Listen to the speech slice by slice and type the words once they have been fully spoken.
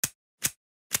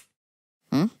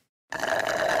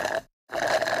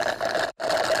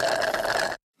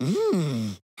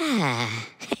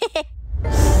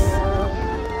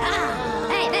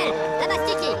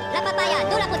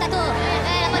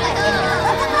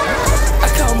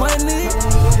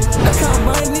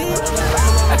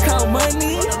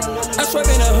swear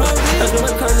in a hungry. That's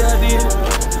what crazy I did it.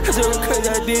 That's what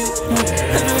crazy I did it.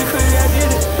 That's what crazy I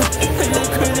did it. That's what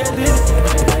crazy I did it.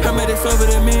 I made it over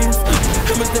the means.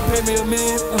 How much they pay me a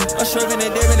million? I'm shoving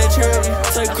and dabbing at charity.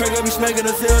 Say Craig got me smacking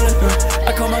the ceiling.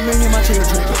 I call my million my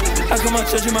children. I call my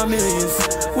children my millions.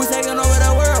 We taking over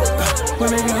the world.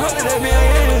 We making hundreds of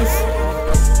millions.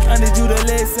 I need you to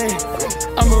listen.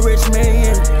 I'm a rich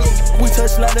man. We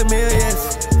touch a lot of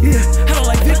millions. Yeah, I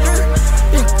don't like Victor.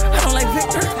 Yeah, I don't like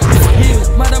Victor. Yeah,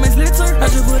 my diamonds glitter.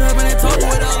 I just put up in that talk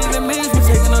without even means. We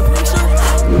taking a picture.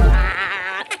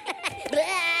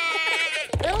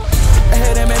 I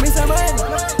had that made me some money.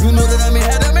 You know that I mean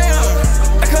had a man.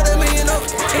 I cut a million up.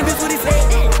 Ain't this what he said?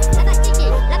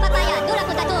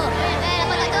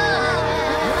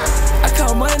 I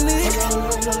count money.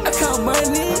 I count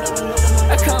money.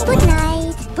 I count money. Good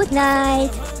night. Good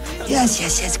night.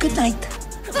 Yes. Good night.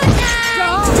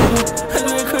 That's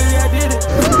what crazy I did it.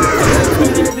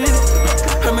 Crazy I did it.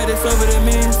 I made it over the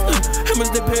means. How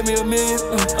much they pay me a million?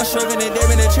 I'm shoving and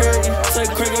dabbing at charity. Say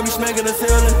Craig got me smacking the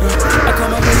ceiling. I call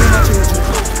my million my children.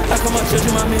 I call my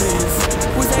children my millions.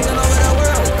 We taking over the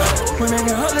world. We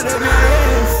making hundreds of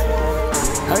millions.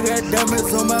 I got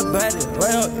diamonds on my body,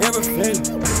 right on every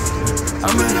finger.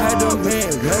 I'm in high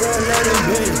demand, gotta let it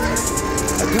be.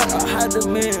 I got a high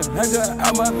demand, I got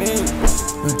all my men.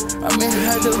 I'm in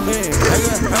high demand, I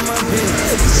got all my men.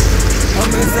 I'm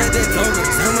inside that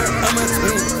donuts, I'm a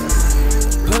twin.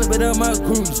 Pull up it on my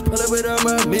grooves, pull up it on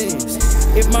my mins.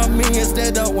 If my minions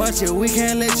that don't watch it, we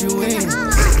can't let you in.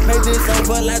 Make this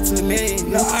over like to me,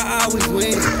 no, I always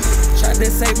win. Try to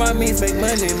save my means, make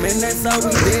money, man, that's all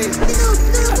we did.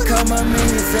 I call my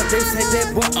minions up, they say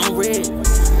that boy I'm red.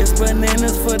 It's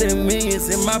bananas for the millions,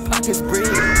 in my pocket's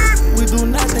bread. We do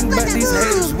nothing but these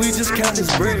haters, we just count this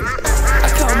bread.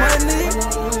 I count money,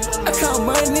 I count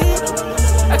money,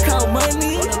 I count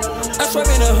money. I swear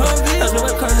in a hungry, that's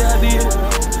what crazy I did it.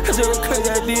 That's what crazy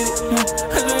I did it.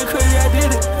 That's what crazy I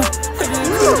did it.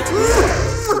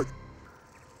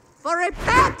 For a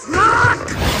pet rock!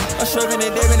 I'm shoving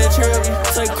and dabbing at charity.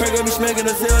 Say Craig got me smacking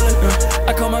the ceiling.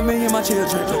 I call my million my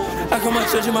children. I call my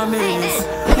children my millions.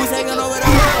 We